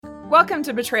Welcome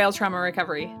to Betrayal Trauma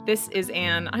Recovery. This is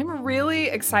Anne. I'm really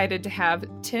excited to have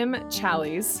Tim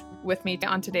Challies with me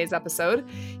on today's episode.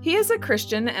 He is a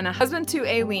Christian and a husband to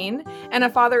Aileen and a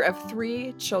father of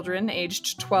 3 children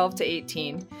aged 12 to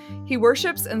 18. He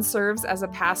worships and serves as a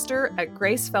pastor at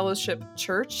Grace Fellowship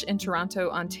Church in Toronto,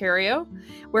 Ontario,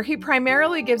 where he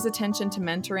primarily gives attention to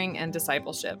mentoring and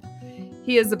discipleship.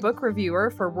 He is a book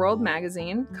reviewer for World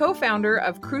Magazine, co-founder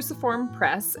of Cruciform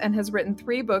Press, and has written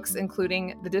 3 books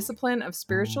including The Discipline of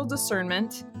Spiritual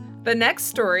Discernment, The Next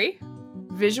Story,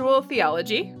 Visual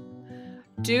Theology,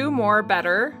 Do More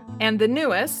Better, and the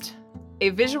newest, A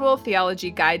Visual Theology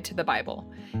Guide to the Bible.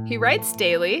 He writes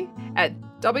daily at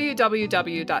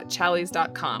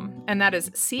www.challies.com, and that is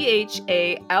Challies.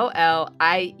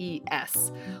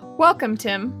 Welcome,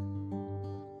 Tim.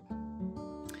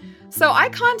 So I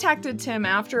contacted Tim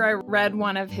after I read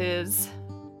one of his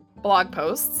blog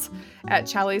posts at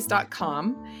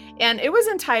challies.com, and it was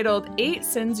entitled 8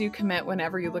 Sins You Commit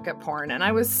Whenever You Look at Porn. And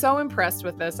I was so impressed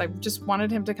with this. I just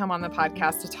wanted him to come on the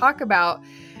podcast to talk about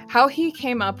how he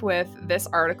came up with this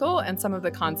article and some of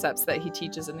the concepts that he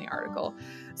teaches in the article.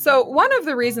 So one of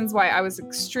the reasons why I was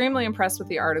extremely impressed with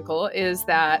the article is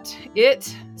that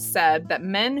it said that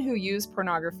men who use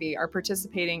pornography are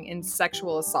participating in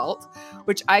sexual assault,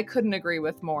 which I couldn't agree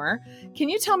with more. Can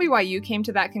you tell me why you came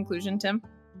to that conclusion, Tim?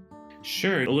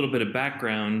 Sure. A little bit of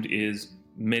background is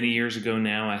many years ago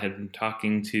now, I had been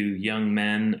talking to young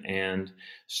men and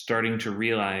starting to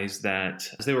realize that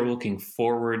as they were looking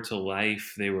forward to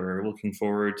life, they were looking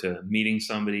forward to meeting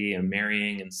somebody and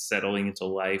marrying and settling into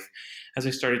life. As I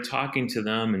started talking to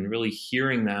them and really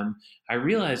hearing them, I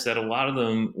realized that a lot of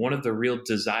them, one of the real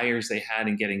desires they had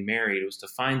in getting married was to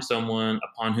find someone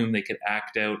upon whom they could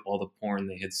act out all the porn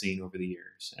they had seen over the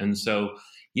years. And so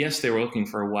yes, they were looking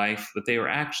for a wife, but they were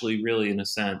actually really, in a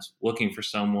sense, looking for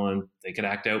someone they could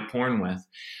act out porn with.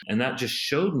 And that just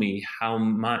showed me how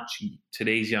much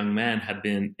today's young men had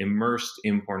been immersed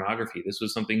in pornography. This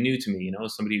was something new to me.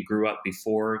 As somebody who grew up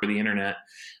before the internet,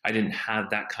 I didn't have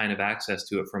that kind of access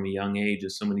to it from a young age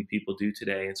as so many people do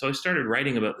today. And so I started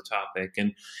writing about the topic.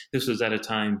 And this was at a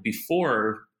time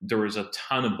before there was a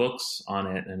ton of books on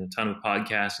it and a ton of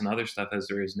podcasts and other stuff as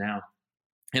there is now.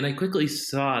 And I quickly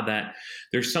saw that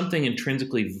there's something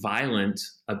intrinsically violent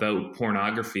about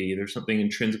pornography. There's something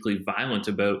intrinsically violent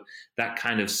about that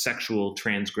kind of sexual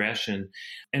transgression.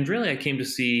 And really, I came to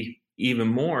see even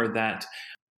more that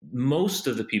most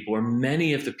of the people, or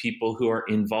many of the people who are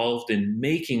involved in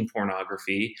making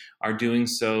pornography, are doing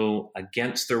so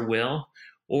against their will,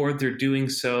 or they're doing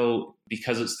so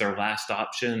because it's their last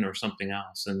option or something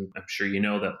else. And I'm sure you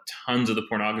know that tons of the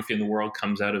pornography in the world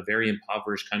comes out of very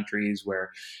impoverished countries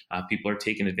where people are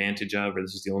taken advantage of, or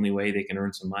this is the only way they can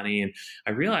earn some money. And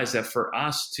I realized that for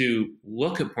us to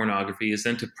look at pornography is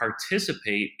then to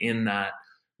participate in that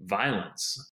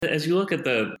violence. As you look at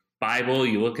the Bible,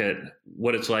 you look at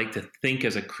what it's like to think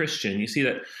as a Christian, you see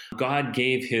that God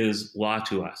gave his law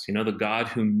to us. The God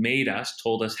who made us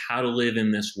told us how to live in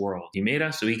this world. He made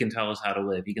us so he can tell us how to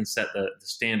live. He can set the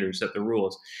standards, set the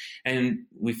rules. And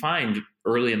we find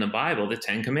early in the Bible the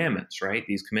 10 commandments, right?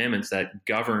 These commandments that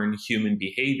govern human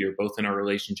behavior, both in our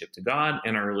relationship to God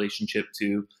and our relationship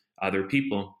to other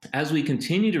people. As we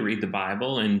continue to read the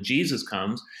Bible and Jesus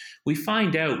comes, we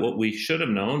find out what we should have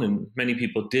known, and many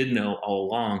people did know all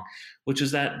along, which is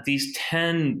that these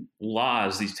 10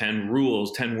 laws, these 10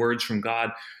 rules, 10 words from God,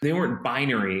 they weren't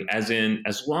binary, as in,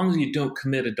 as long as you don't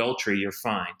commit adultery, you're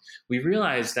fine. We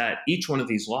realize that each one of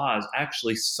these laws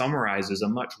actually summarizes a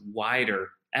much wider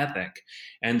ethic.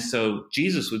 And so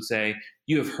Jesus would say,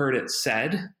 you have heard it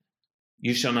said,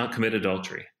 you shall not commit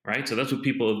adultery, right? So that's what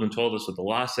people have been told, us what the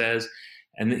law says.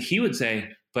 And he would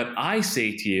say, but I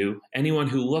say to you, anyone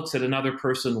who looks at another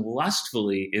person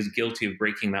lustfully is guilty of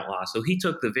breaking that law. So he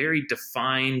took the very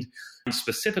defined,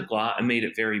 specific law and made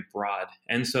it very broad.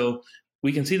 And so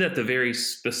we can see that the very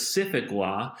specific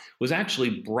law was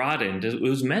actually broadened. It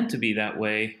was meant to be that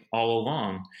way all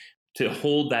along, to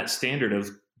hold that standard of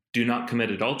do not commit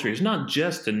adultery. It's not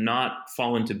just to not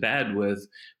fall into bed with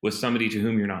somebody to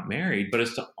whom you're not married, but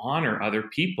it's to honor other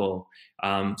people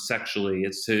sexually.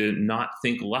 It's to not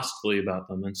think lustfully about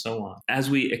them and so on. As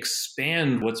we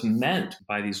expand what's meant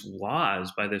by these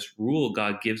laws, by this rule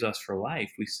God gives us for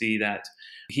life, we see that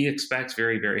he expects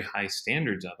very, very high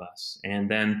standards of us. And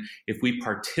then if we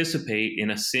participate in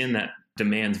a sin that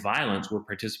demands violence, we're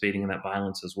participating in that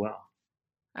violence as well.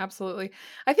 Absolutely.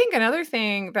 I think another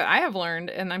thing that I have learned,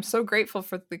 and I'm so grateful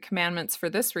for the commandments for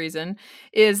this reason,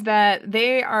 is that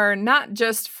they are not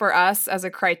just for us as a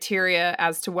criteria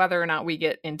as to whether or not we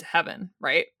get into heaven,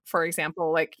 right? For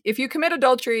example, like if you commit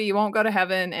adultery, you won't go to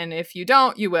heaven, and if you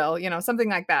don't, you will, something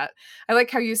like that. I like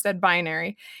how you said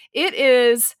binary. It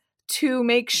is to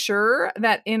make sure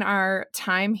that in our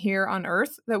time here on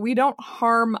earth that we don't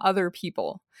harm other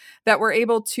people, that we're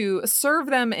able to serve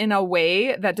them in a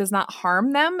way that does not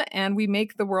harm them, and we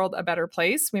make the world a better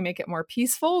place. We make it more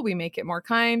peaceful, we make it more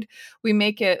kind, we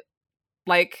make it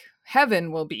like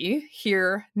heaven will be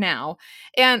here now.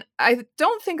 And I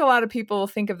don't think a lot of people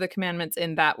think of the commandments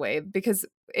in that way, because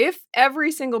if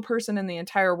every single person in the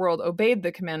entire world obeyed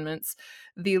the commandments,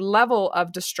 the level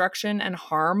of destruction and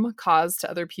harm caused to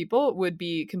other people would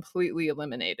be completely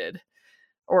eliminated,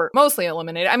 or mostly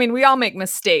eliminated. I mean, we all make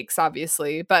mistakes,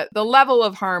 obviously, but the level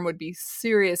of harm would be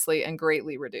seriously and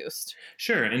greatly reduced.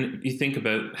 Sure. And you think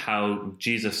about how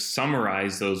Jesus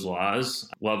summarized those laws: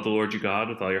 love the Lord your God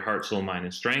with all your heart, soul, mind,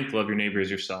 and strength, love your neighbor as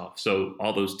yourself. So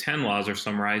all those 10 laws are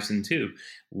summarized in two: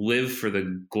 live for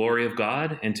the glory of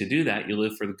God. And to do that, you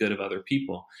live for the good of other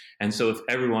people. And so if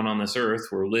everyone on this earth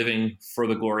were living for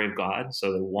the glory of God,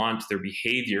 so they want their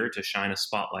behavior to shine a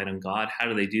spotlight on God, how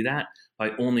do they do that?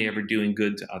 By only ever doing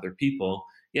good to other people.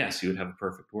 Yes, you would have a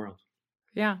perfect world.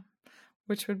 Yeah,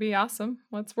 which would be awesome.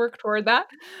 Let's work toward that.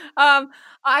 Um,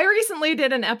 I recently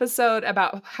did an episode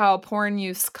about how porn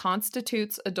use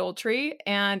constitutes adultery,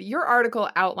 and your article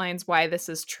outlines why this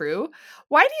is true.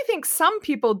 Why do you think some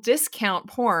people discount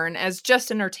porn as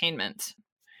just entertainment?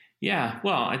 Yeah,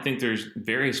 well, I think there's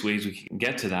various ways we can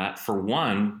get to that. For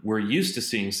one, we're used to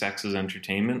seeing sex as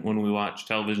entertainment when we watch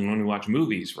television, when we watch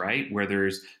movies, right? Where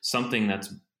there's something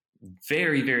that's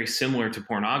very, very similar to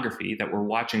pornography that we're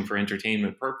watching for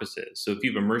entertainment purposes. So if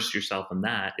you've immersed yourself in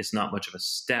that, it's not much of a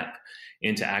step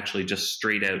into actually just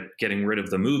straight out getting rid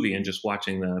of the movie and just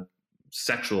watching the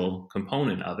sexual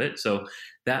component of it. So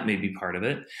that may be part of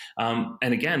it.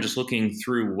 And again, just looking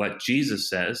through what Jesus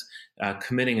says,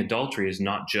 committing adultery is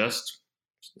not just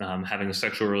having a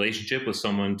sexual relationship with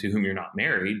someone to whom you're not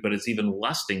married, but it's even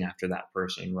lusting after that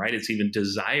person, right? It's even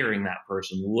desiring that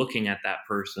person, looking at that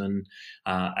person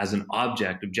as an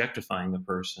object, objectifying the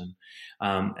person.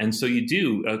 And so you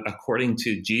do, according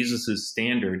to Jesus's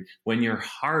standard, when your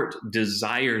heart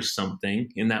desires something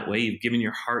in that way, you've given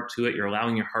your heart to it, you're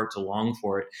allowing your heart to long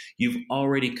for it, you've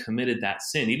already committed that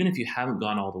sin. Even if you haven't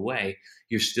gone all the way,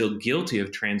 you're still guilty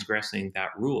of transgressing that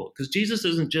rule. Because Jesus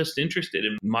isn't just interested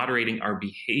in moderating our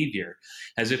behavior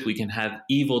as if we can have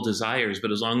evil desires,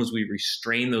 but as long as we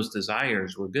restrain those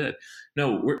desires, we're good.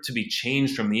 No, we're to be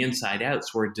changed from the inside out,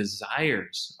 so our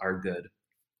desires are good.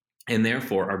 And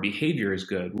therefore, our behavior is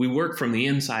good. We work from the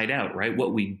inside out, right?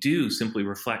 What we do simply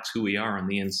reflects who we are on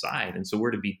the inside. And so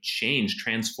we're to be changed,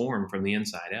 transformed from the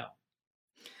inside out.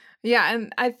 Yeah,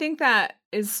 and I think that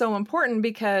is so important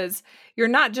because you're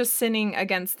not just sinning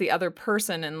against the other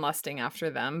person and lusting after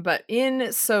them, but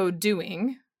in so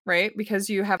doing, right? Because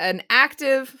you have an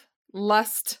active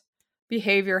lust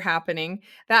behavior happening,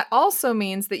 that also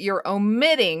means that you're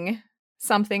omitting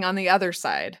something on the other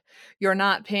side. You're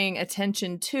not paying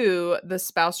attention to the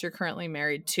spouse you're currently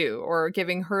married to, or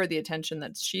giving her the attention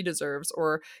that she deserves,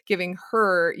 or giving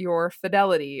her your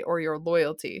fidelity or your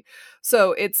loyalty.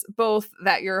 So it's both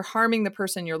that you're harming the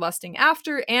person you're lusting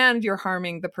after, and you're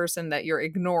harming the person that you're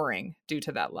ignoring due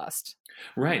to that lust.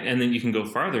 Right. And then you can go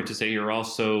farther to say you're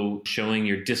also showing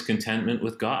your discontentment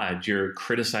with God. You're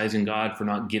criticizing God for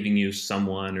not giving you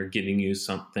someone or giving you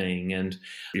something. And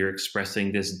you're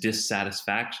expressing this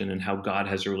dissatisfaction in how God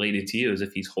has related to you, as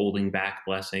if he's holding back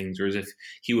blessings, or as if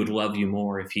he would love you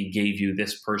more if he gave you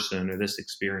this person or this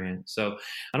experience. So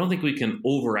I don't think we can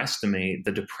overestimate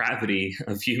the depravity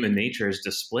of human nature as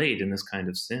displayed in this kind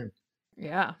of sin.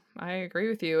 Yeah, I agree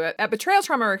with you. At Betrayal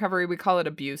Trauma Recovery, we call it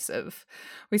abusive.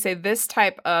 We say this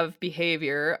type of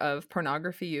behavior of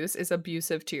pornography use is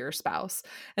abusive to your spouse.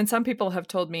 And some people have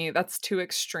told me that's too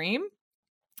extreme.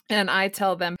 And I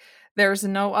tell them there's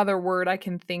no other word I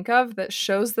can think of that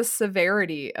shows the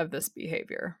severity of this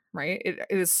behavior, right? It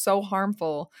is so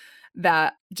harmful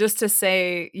that just to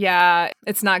say, yeah,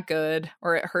 it's not good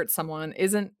or it hurts someone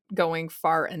isn't going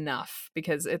far enough,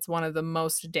 because it's one of the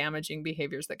most damaging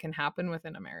behaviors that can happen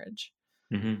within a marriage.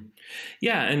 hmm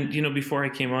Yeah. And, before I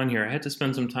came on here, I had to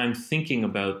spend some time thinking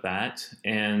about that.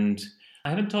 And I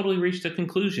haven't totally reached a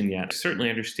conclusion yet. I certainly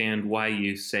understand why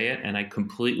you say it. And I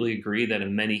completely agree that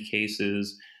in many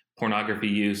cases, pornography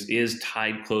use is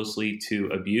tied closely to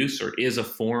abuse, or is a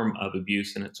form of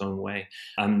abuse in its own way.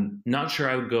 I'm not sure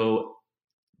I would go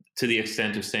to the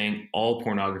extent of saying all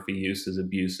pornography use is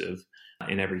abusive.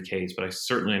 in every case, but I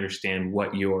certainly understand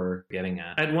what you're getting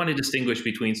at. I'd want to distinguish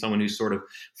between someone who sort of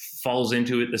falls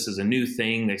into it. This is a new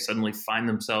thing. They suddenly find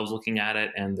themselves looking at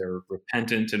it and they're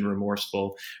repentant and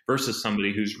remorseful, versus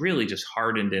somebody who's really just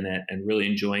hardened in it and really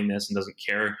enjoying this and doesn't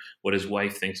care what his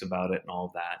wife thinks about it and all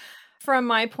of that. From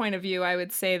my point of view, I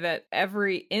would say that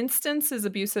every instance is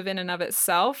abusive in and of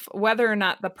itself, whether or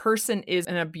not the person is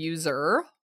an abuser,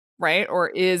 right, or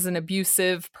is an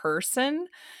abusive person,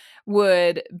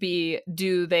 would be,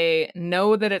 do they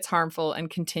know that it's harmful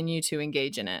and continue to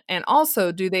engage in it? And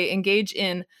also, do they engage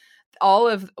in all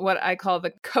of what I call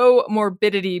the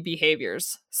comorbidity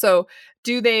behaviors? So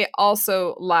do they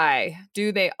also lie?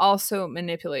 Do they also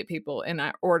manipulate people in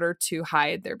order to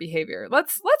hide their behavior?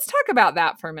 Let's talk about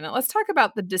that for a minute. Let's talk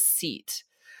about the deceit.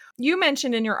 You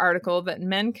mentioned in your article that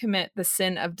men commit the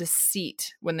sin of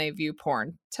deceit when they view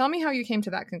porn. Tell me how you came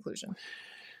to that conclusion.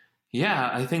 Yeah,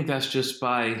 I think that's just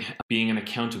by being an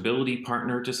accountability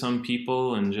partner to some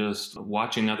people and just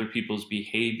watching other people's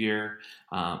behavior.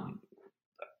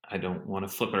 I don't want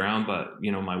to flip it around, but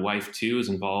my wife too is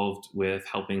involved with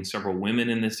helping several women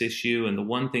in this issue. And the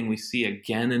one thing we see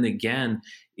again and again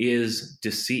is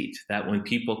deceit, that when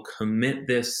people commit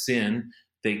this sin,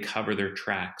 they cover their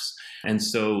tracks. And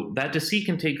so that deceit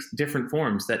can take different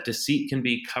forms. That deceit can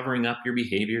be covering up your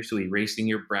behavior, so erasing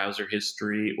your browser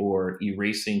history or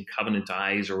erasing covenant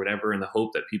eyes or whatever in the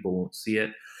hope that people won't see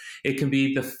it. It can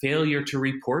be the failure to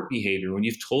report behavior. When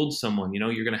you've told someone,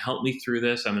 you're going to help me through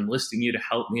this. I'm enlisting you to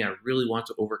help me. I really want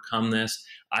to overcome this.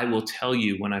 I will tell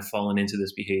you when I've fallen into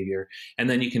this behavior. And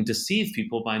then you can deceive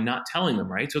people by not telling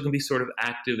them, right? So it can be sort of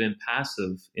active and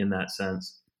passive in that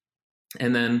sense.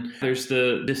 And then there's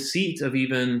the deceit of,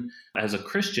 even as a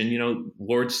Christian,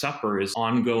 Lord's Supper is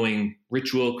ongoing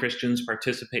ritual Christians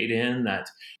participate in that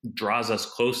draws us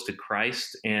close to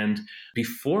Christ. And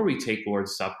before we take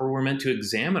Lord's Supper, we're meant to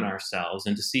examine ourselves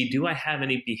and to see, do I have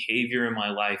any behavior in my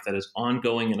life that is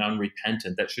ongoing and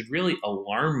unrepentant that should really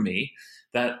alarm me,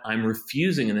 that I'm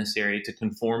refusing in this area to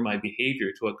conform my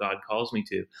behavior to what God calls me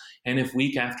to. And if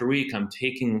week after week I'm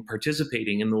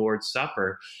participating in the Lord's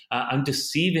Supper, I'm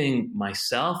deceiving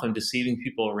myself, I'm deceiving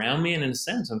people around me, and in a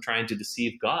sense, I'm trying to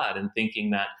deceive God and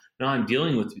thinking that, no, I'm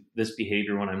dealing with this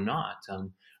behavior when I'm not.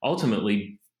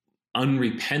 Ultimately,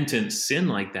 unrepentant sin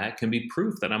like that can be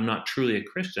proof that I'm not truly a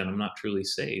Christian, I'm not truly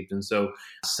saved. And so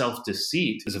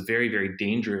self-deceit is a very, very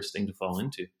dangerous thing to fall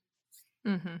into.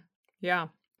 Mm-hmm. Yeah.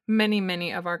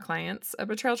 Many of our clients at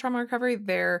Betrayal Trauma Recovery,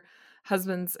 their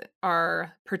husbands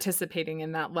are participating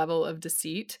in that level of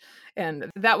deceit.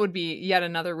 And that would be yet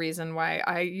another reason why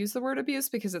I use the word abuse,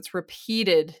 because it's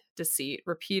repeated deceit,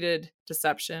 repeated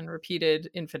deception, repeated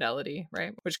infidelity,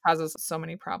 right? Which causes so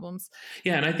many problems.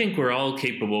 Yeah, and I think we're all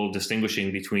capable of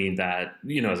distinguishing between that,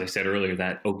 as I said earlier,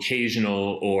 that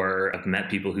occasional, or I've met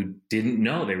people who didn't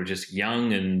know, they were just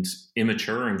young and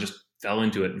immature and just fell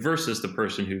into it, versus the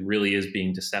person who really is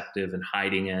being deceptive and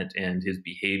hiding it, and his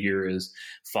behavior is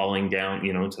falling down,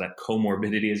 into that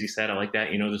comorbidity, as you said. I like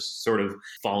that, just sort of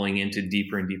falling into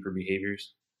deeper and deeper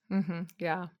behaviors. Mm-hmm.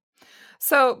 Yeah.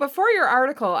 So before your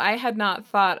article, I had not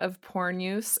thought of porn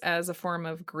use as a form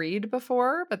of greed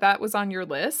before, but that was on your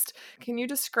list. Can you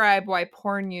describe why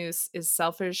porn use is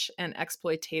selfish and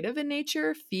exploitative in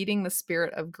nature, feeding the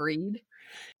spirit of greed?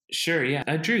 Sure, yeah.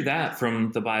 I drew that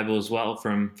from the Bible as well,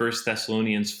 from 1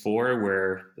 Thessalonians 4,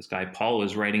 where this guy Paul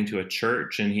is writing to a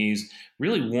church and he's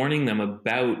really warning them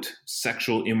about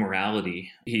sexual immorality.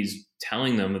 He's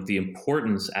telling them of the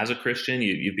importance as a Christian.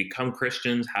 You become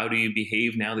Christians. How do you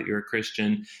behave now that you're a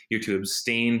Christian? You're to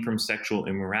abstain from sexual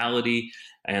immorality.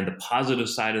 And the positive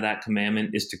side of that commandment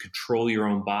is to control your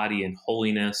own body in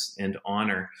holiness and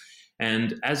honor.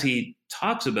 And as he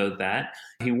talks about that,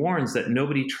 he warns that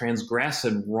nobody transgress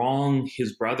and wrong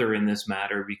his brother in this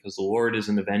matter, because the Lord is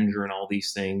an avenger and all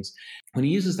these things. When he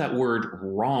uses that word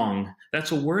wrong,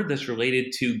 that's a word that's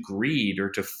related to greed or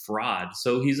to fraud.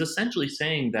 So he's essentially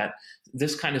saying that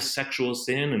this kind of sexual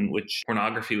sin, in which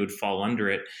pornography would fall under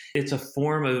it, it's a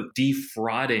form of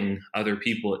defrauding other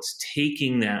people. It's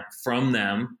taking that from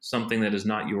them, something that is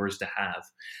not yours to have.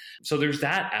 So there's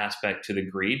that aspect to the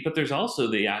greed, but there's also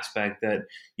the aspect that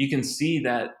you can see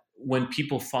that when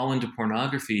people fall into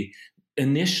pornography,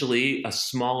 initially a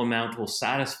small amount will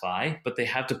satisfy, but they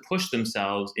have to push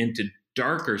themselves into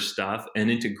darker stuff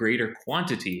and into greater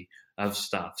quantity of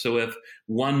stuff. So if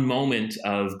one moment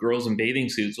of girls in bathing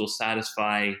suits will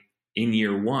satisfy in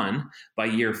year one. By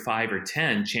year 5 or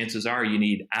 10, chances are you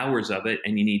need hours of it,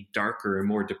 and you need darker and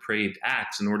more depraved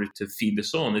acts in order to feed the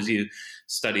soul. And as you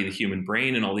study the human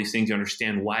brain and all these things, you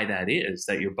understand why that is,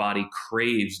 that your body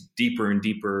craves deeper and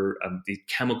deeper the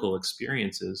chemical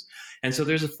experiences. And so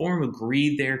there's a form of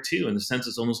greed there too, in the sense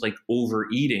it's almost like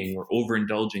overeating or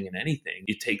overindulging in anything.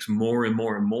 It takes more and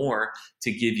more and more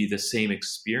to give you the same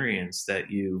experience that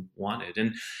you wanted.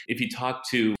 And if you talk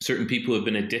to certain people who have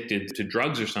been addicted to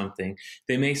drugs or something,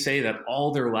 they may say that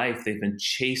all their life they've been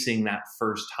chasing that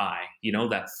first high,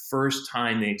 that first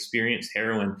time they experienced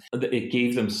heroin, it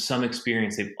gave them some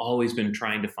experience they've always been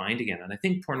trying to find again. And I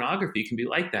think pornography can be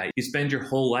like that. You spend your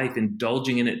whole life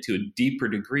indulging in it to a deeper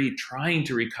degree, trying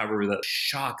to recover the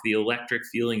shock, the electric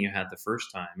feeling you had the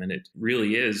first time. And it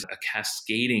really is a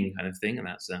cascading kind of thing in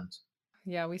that sense.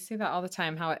 Yeah, we see that all the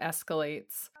time, how it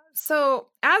escalates. So,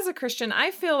 as a Christian,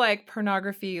 I feel like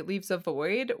pornography leaves a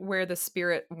void where the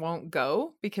spirit won't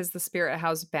go because the spirit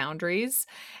has boundaries.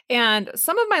 And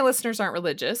some of my listeners aren't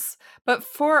religious, but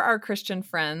for our Christian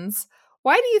friends,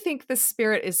 why do you think the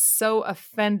spirit is so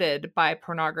offended by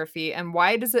pornography, and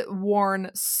why does it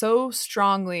warn so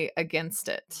strongly against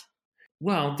it?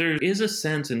 Well, there is a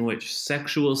sense in which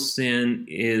sexual sin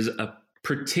is a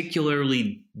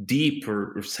particularly deep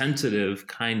or sensitive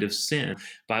kind of sin. The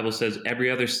Bible says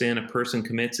every other sin a person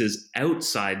commits is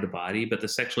outside the body, but the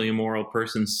sexually immoral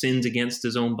person sins against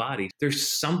his own body. There's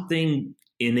something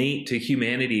innate to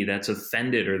humanity that's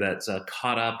offended or that's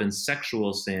caught up in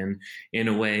sexual sin in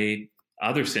a way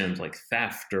other sins like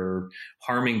theft or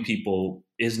harming people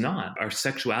is not. Our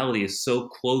sexuality is so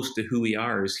close to who we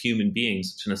are as human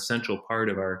beings. It's an essential part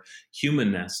of our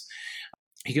humanness.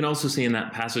 You can also see in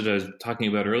that passage I was talking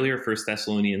about earlier, 1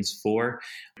 Thessalonians 4,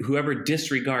 whoever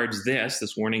disregards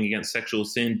this warning against sexual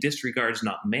sin, disregards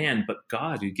not man, but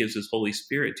God who gives his Holy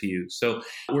Spirit to you. So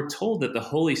we're told that the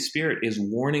Holy Spirit is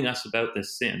warning us about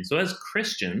this sin. So as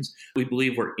Christians, we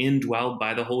believe we're indwelled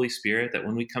by the Holy Spirit, that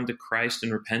when we come to Christ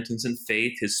in repentance and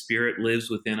faith, his Spirit lives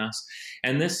within us.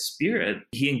 And this Spirit,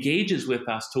 he engages with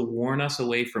us to warn us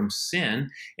away from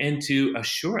sin and to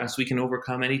assure us we can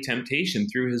overcome any temptation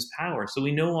through his power. So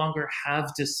we no longer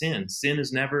have to sin. Sin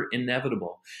is never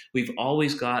inevitable. We've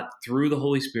always got, through the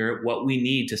Holy Spirit, what we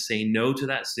need to say no to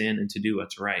that sin and to do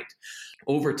what's right.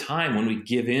 Over time, when we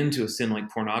give in to a sin like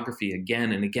pornography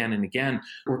again and again and again,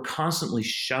 we're constantly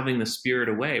shoving the Spirit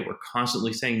away. We're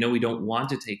constantly saying, no, we don't want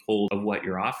to take hold of what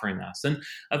you're offering us. And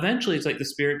eventually, it's like the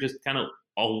Spirit just kind of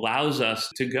allows us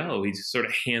to go. He just sort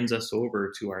of hands us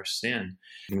over to our sin.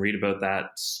 You can read about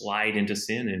that slide into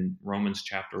sin in Romans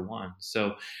chapter 1.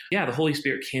 So yeah, the Holy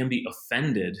Spirit can be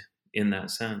offended in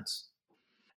that sense.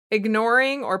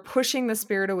 Ignoring or pushing the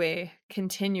Spirit away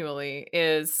continually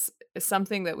is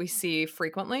something that we see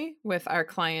frequently with our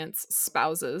clients'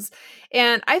 spouses.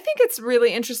 And I think it's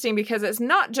really interesting because it's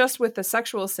not just with the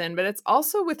sexual sin, but it's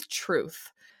also with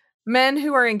truth. Men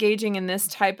who are engaging in this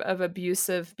type of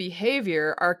abusive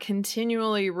behavior are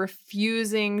continually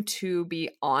refusing to be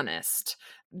honest.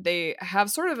 They have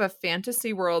sort of a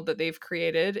fantasy world that they've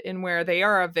created in where they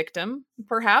are a victim,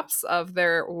 perhaps, of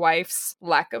their wife's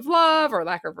lack of love or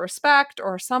lack of respect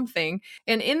or something.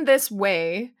 And in this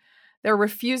way, they're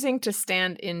refusing to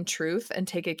stand in truth and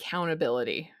take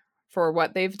accountability for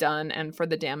what they've done and for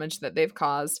the damage that they've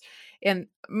caused. And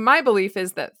my belief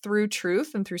is that through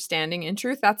truth and through standing in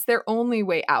truth, that's their only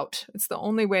way out. It's the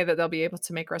only way that they'll be able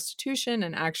to make restitution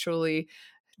and actually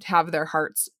have their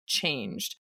hearts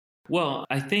changed. Well,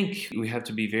 I think we have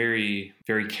to be very,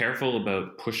 very careful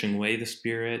about pushing away the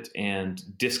Spirit and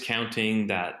discounting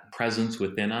that presence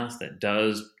within us that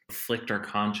does afflict our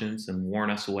conscience and warn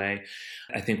us away.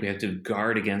 I think we have to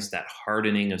guard against that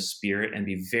hardening of spirit and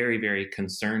be very, very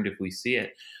concerned if we see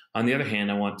it. On the other hand,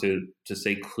 I want to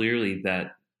say clearly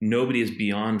that nobody is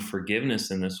beyond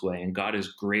forgiveness in this way, and God is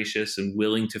gracious and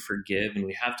willing to forgive. And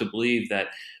we have to believe that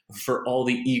for all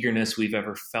the eagerness we've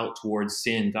ever felt towards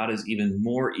sin, God is even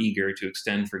more eager to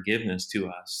extend forgiveness to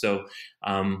us. So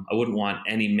I wouldn't want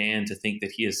any man to think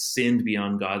that he has sinned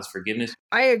beyond God's forgiveness.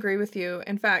 I agree with you.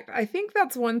 In fact, I think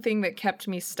that's one thing that kept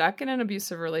me stuck in an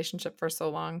abusive relationship for so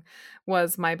long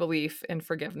was my belief in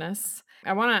forgiveness.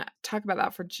 I want to talk about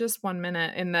that for just 1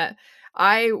 minute, in that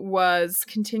I was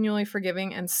continually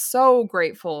forgiving and so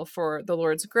grateful for the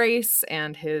Lord's grace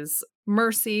and his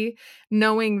mercy,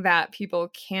 knowing that people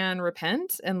can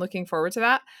repent and looking forward to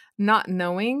that, not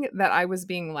knowing that I was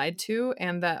being lied to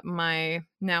and that my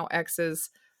now ex's,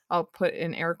 I'll put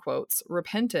in air quotes,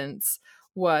 repentance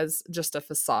was just a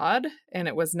facade and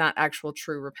it was not actual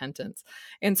true repentance.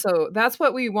 And so that's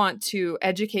what we want to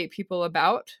educate people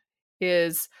about,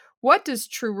 is what does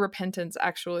true repentance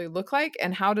actually look like?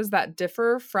 And how does that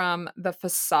differ from the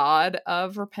facade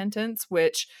of repentance,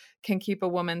 which can keep a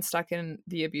woman stuck in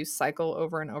the abuse cycle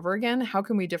over and over again? How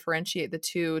can we differentiate the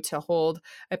two to hold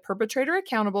a perpetrator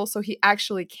accountable so he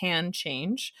actually can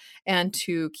change, and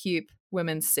to keep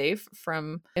women safe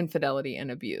from infidelity and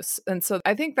abuse? And so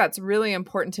I think that's really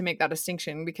important to make that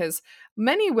distinction, because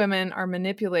many women are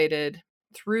manipulated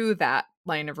through that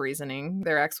line of reasoning.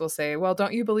 Their ex will say, well,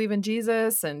 don't you believe in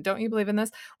Jesus? And don't you believe in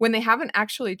this? When they haven't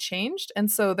actually changed. And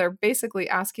so they're basically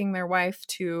asking their wife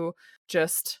to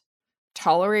just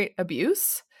tolerate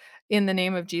abuse in the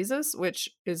name of Jesus, which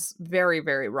is very,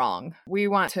 very wrong. We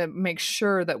want to make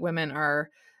sure that women are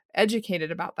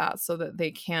educated about that so that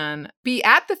they can be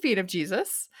at the feet of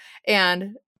Jesus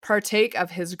and partake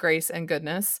of his grace and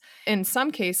goodness, in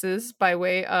some cases by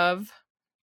way of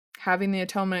having the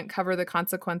atonement cover the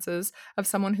consequences of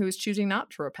someone who is choosing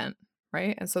not to repent,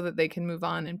 right? And so that they can move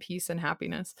on in peace and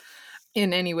happiness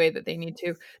in any way that they need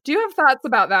to. Do you have thoughts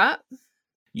about that?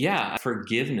 Yeah,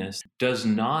 forgiveness does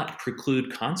not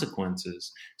preclude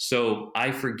consequences. So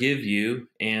I forgive you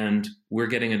and we're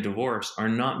getting a divorce are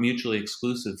not mutually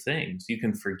exclusive things. You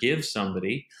can forgive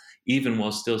somebody even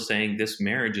while still saying this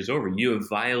marriage is over. You have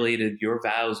violated your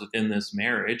vows within this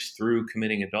marriage through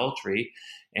committing adultery.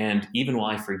 And even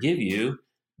while I forgive you,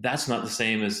 that's not the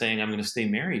same as saying I'm going to stay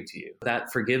married to you.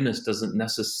 That forgiveness doesn't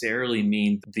necessarily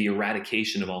mean the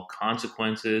eradication of all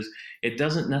consequences. It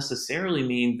doesn't necessarily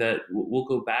mean that we'll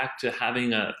go back to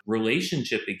having a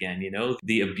relationship again. You know,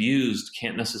 the abused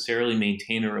can't necessarily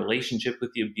maintain a relationship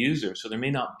with the abuser. So there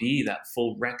may not be that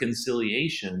full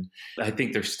reconciliation. I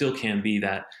think there still can be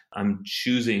that I'm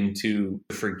choosing to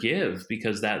forgive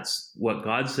because that's what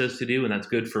God says to do and that's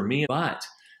good for me. But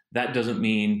that doesn't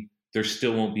mean there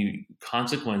still won't be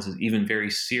consequences, even very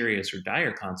serious or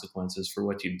dire consequences for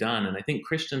what you've done. And I think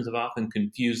Christians have often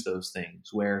confused those things,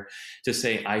 where to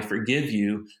say, I forgive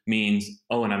you means,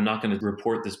 oh, and I'm not going to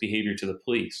report this behavior to the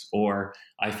police, or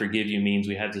I forgive you means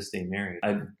we had to stay married.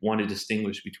 I want to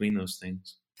distinguish between those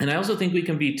things. And I also think we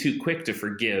can be too quick to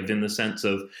forgive in the sense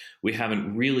of we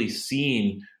haven't really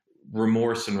seen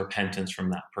remorse and repentance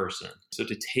from that person. So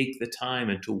to take the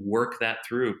time and to work that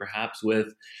through, perhaps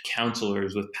with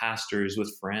counselors, with pastors,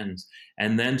 with friends,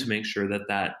 and then to make sure that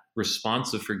that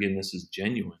response of forgiveness is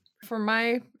genuine. From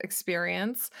my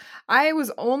experience, I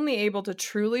was only able to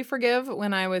truly forgive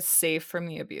when I was safe from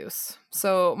the abuse.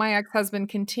 So my ex-husband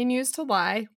continues to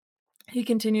lie. He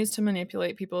continues to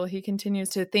manipulate people. He continues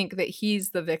to think that he's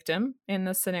the victim in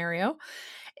this scenario.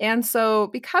 And so,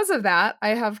 because of that,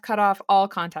 I have cut off all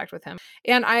contact with him.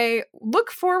 And I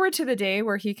look forward to the day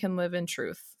where he can live in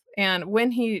truth. And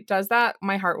when he does that,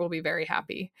 my heart will be very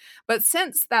happy. But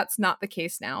since that's not the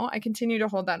case now, I continue to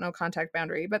hold that no contact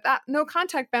boundary. But that no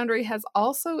contact boundary has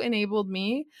also enabled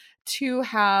me to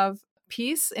have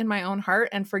peace in my own heart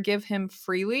and forgive him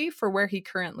freely for where he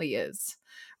currently is.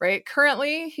 Right?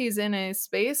 Currently, he's in a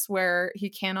space where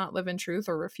he cannot live in truth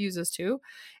or refuses to.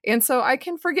 And so I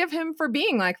can forgive him for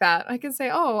being like that. I can say,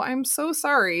 oh, I'm so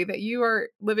sorry that you are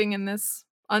living in this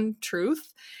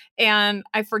untruth. And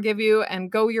I forgive you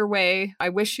and go your way. I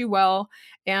wish you well.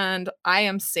 And I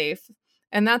am safe.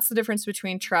 And that's the difference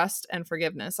between trust and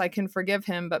forgiveness. I can forgive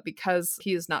him, but because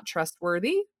he is not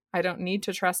trustworthy, I don't need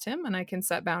to trust him. And I can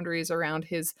set boundaries around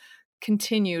his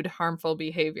continued harmful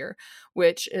behavior,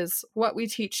 which is what we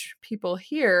teach people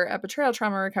here at Betrayal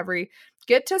Trauma Recovery.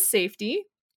 Get to safety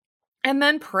and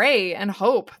then pray and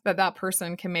hope that that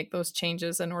person can make those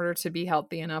changes in order to be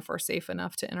healthy enough or safe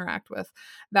enough to interact with.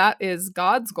 That is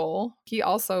God's goal. He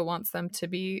also wants them to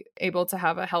be able to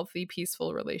have a healthy,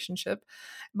 peaceful relationship.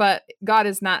 But God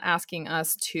is not asking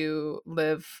us to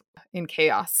live in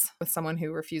chaos with someone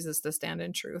who refuses to stand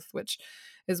in truth, which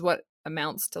is what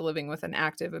amounts to living with an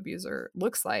active abuser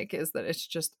looks like, is that it's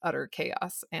just utter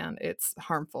chaos and it's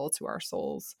harmful to our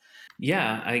souls.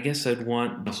 Yeah, I guess I'd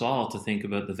want us all to think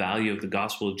about the value of the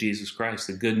gospel of Jesus Christ,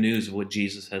 the good news of what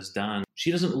Jesus has done.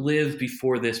 She doesn't live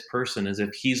before this person as if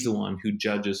he's the one who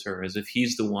judges her, as if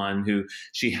he's the one who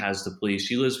she has to please.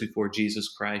 She lives before Jesus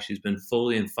Christ. She's been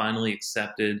fully and finally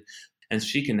accepted, and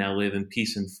she can now live in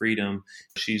peace and freedom.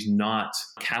 She's not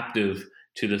captive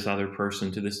to this other person,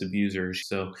 to this abuser.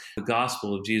 So the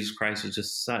gospel of Jesus Christ is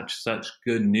just such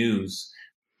good news.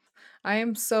 I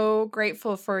am so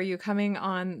grateful for you coming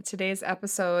on today's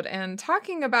episode and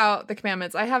talking about the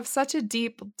commandments. I have such a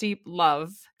deep, deep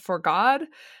love for God.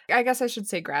 I guess I should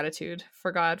say gratitude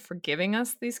for God for giving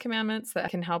us these commandments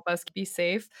that can help us be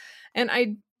safe. And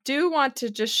I do want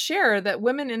to just share that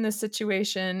women in this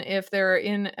situation, if they're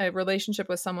in a relationship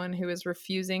with someone who is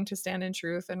refusing to stand in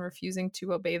truth and refusing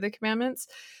to obey the commandments,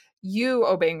 you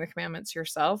obeying the commandments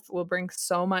yourself will bring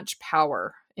so much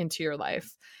power into your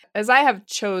life. As I have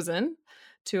chosen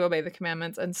to obey the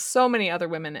commandments, and so many other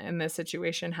women in this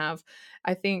situation have,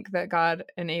 I think that God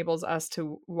enables us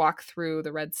to walk through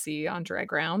the Red Sea on dry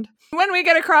ground. When we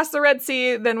get across the Red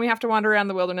Sea, then we have to wander around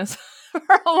the wilderness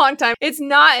for a long time. It's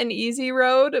not an easy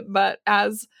road, but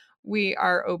as we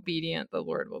are obedient, the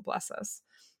Lord will bless us.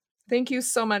 Thank you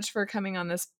so much for coming on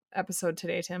this episode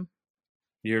today, Tim.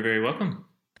 You're very welcome.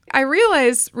 I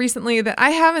realized recently that I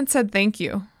haven't said thank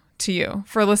you to you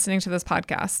for listening to this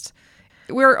podcast.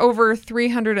 We're over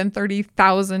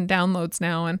 330,000 downloads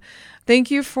now, and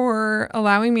thank you for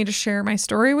allowing me to share my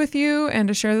story with you and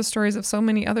to share the stories of so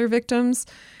many other victims.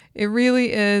 It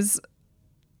really is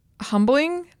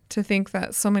humbling to think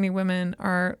that so many women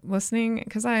are listening,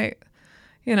 because I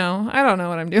don't know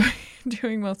what I'm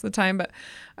doing most of the time, but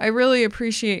I really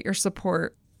appreciate your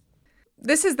support.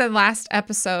 This is the last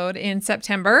episode in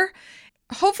September.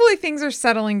 Hopefully things are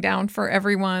settling down for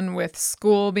everyone with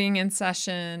school being in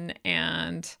session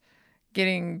and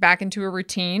getting back into a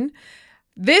routine.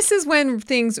 This is when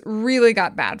things really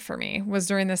got bad for me, was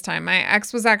during this time. My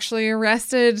ex was actually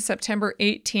arrested September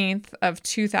 18th of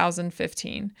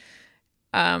 2015.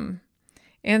 And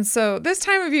so this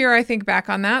time of year, I think back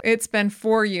on that. It's been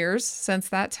 4 years since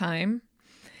that time,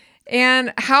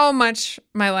 and how much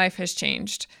my life has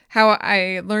changed, how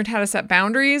I learned how to set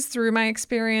boundaries through my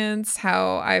experience,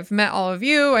 how I've met all of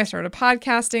you. I started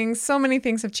podcasting. So many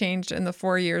things have changed in the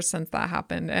 4 years since that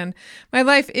happened. And my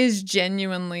life is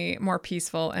genuinely more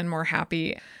peaceful and more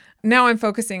happy. Now I'm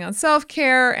focusing on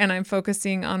self-care, and I'm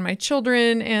focusing on my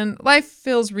children, and life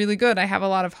feels really good. I have a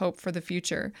lot of hope for the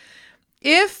future.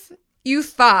 If you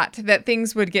thought that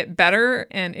things would get better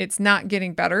and it's not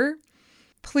getting better,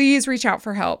 please reach out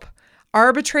for help.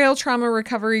 Our Betrayal Trauma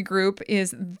Recovery Group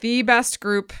is the best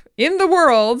group in the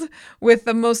world, with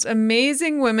the most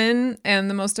amazing women and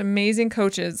the most amazing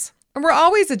coaches. And we're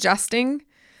always adjusting.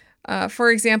 For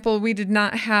example, we did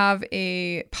not have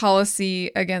a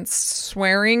policy against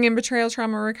swearing in Betrayal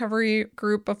Trauma Recovery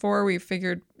Group before. We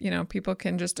figured, people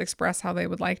can just express how they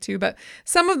would like to. But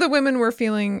some of the women were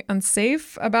feeling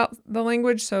unsafe about the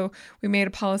language, so we made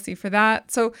a policy for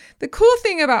that. So the cool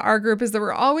thing about our group is that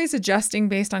we're always adjusting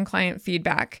based on client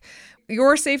feedback.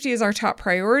 Your safety is our top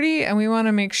priority, and we want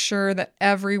to make sure that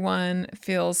everyone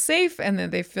feels safe and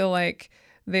that they feel like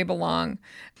they belong.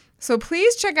 So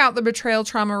please check out the Betrayal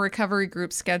Trauma Recovery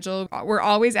Group schedule. We're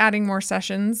always adding more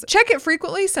sessions. Check it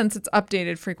frequently since it's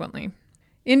updated frequently.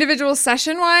 Individual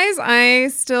session-wise, I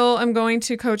still am going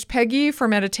to Coach Peggy for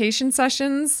meditation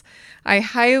sessions. I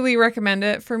highly recommend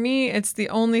it. For me, it's the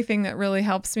only thing that really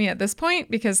helps me at this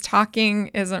point, because talking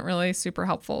isn't really super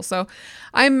helpful. So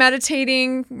I'm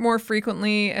meditating more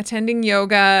frequently, attending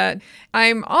yoga.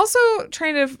 I'm also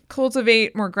trying to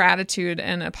cultivate more gratitude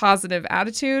and a positive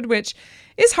attitude, which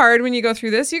is hard when you go through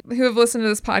this. You who have listened to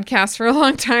this podcast for a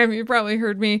long time, you probably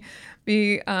heard me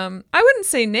be, I wouldn't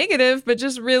say negative, but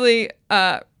just really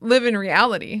live in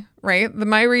reality, right?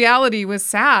 My reality was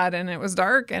sad and it was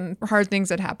dark and hard things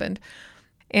had happened.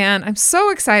 And I'm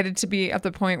so excited to be at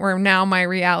the point where now my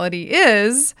reality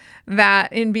is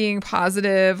that in being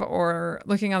positive or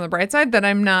looking on the bright side, that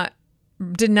I'm not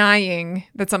denying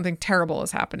that something terrible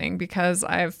is happening, because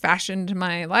I've fashioned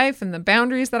my life and the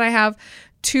boundaries that I have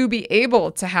to be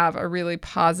able to have a really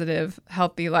positive,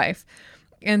 healthy life.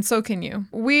 And so can you.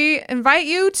 We invite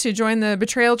you to join the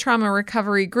Betrayal Trauma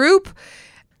Recovery Group.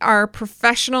 Our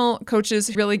professional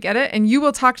coaches really get it, and you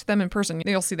will talk to them in person.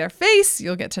 You'll see their face,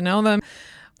 you'll get to know them.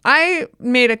 I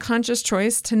made a conscious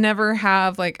choice to never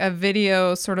have like a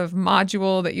video sort of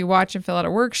module that you watch and fill out a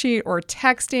worksheet, or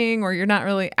texting, or you're not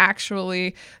really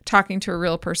actually talking to a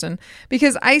real person,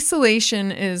 because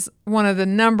isolation is one of the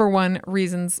number one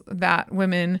reasons that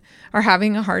women are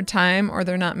having a hard time, or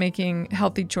they're not making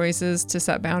healthy choices to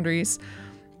set boundaries.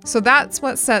 So that's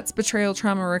what sets Betrayal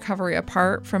Trauma Recovery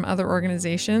apart from other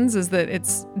organizations, is that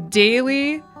it's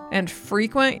daily and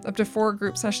frequent, up to 4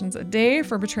 group sessions a day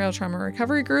for Betrayal Trauma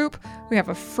Recovery Group. We have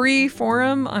a free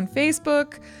forum on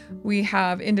Facebook. We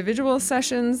have individual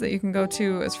sessions that you can go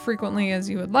to as frequently as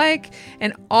you would like.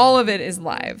 And all of it is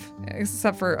live,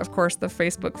 except for, of course, the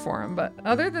Facebook forum. But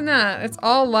other than that, it's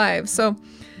all live. So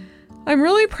I'm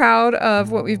really proud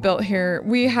of what we've built here.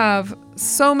 We have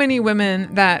so many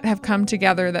women that have come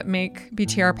together that make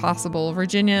BTR possible.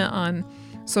 Virginia on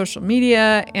social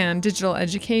media and digital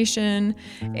education,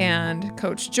 and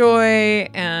Coach Joy,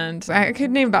 and I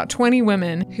could name about 20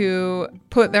 women who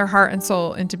put their heart and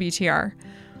soul into BTR.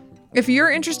 If you're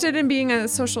interested in being a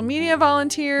social media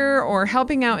volunteer or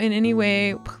helping out in any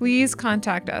way, please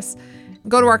contact us.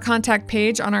 go to our contact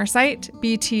page on our site,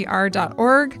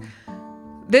 btr.org.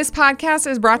 This podcast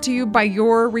is brought to you by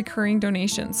your recurring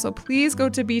donations. So please go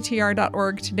to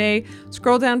btr.org today,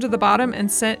 scroll down to the bottom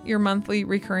and set your monthly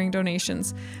recurring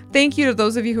donations. Thank you to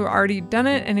those of you who have already done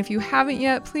it. And if you haven't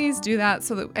yet, please do that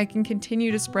so that I can continue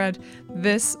to spread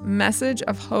this message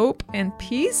of hope and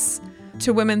peace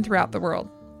to women throughout the world.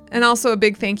 And also a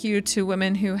big thank you to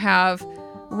women who have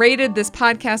rated this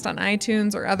podcast on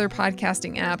iTunes or other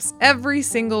podcasting apps. Every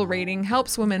single rating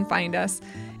helps women find us.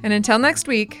 And until next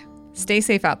week, stay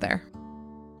safe out there.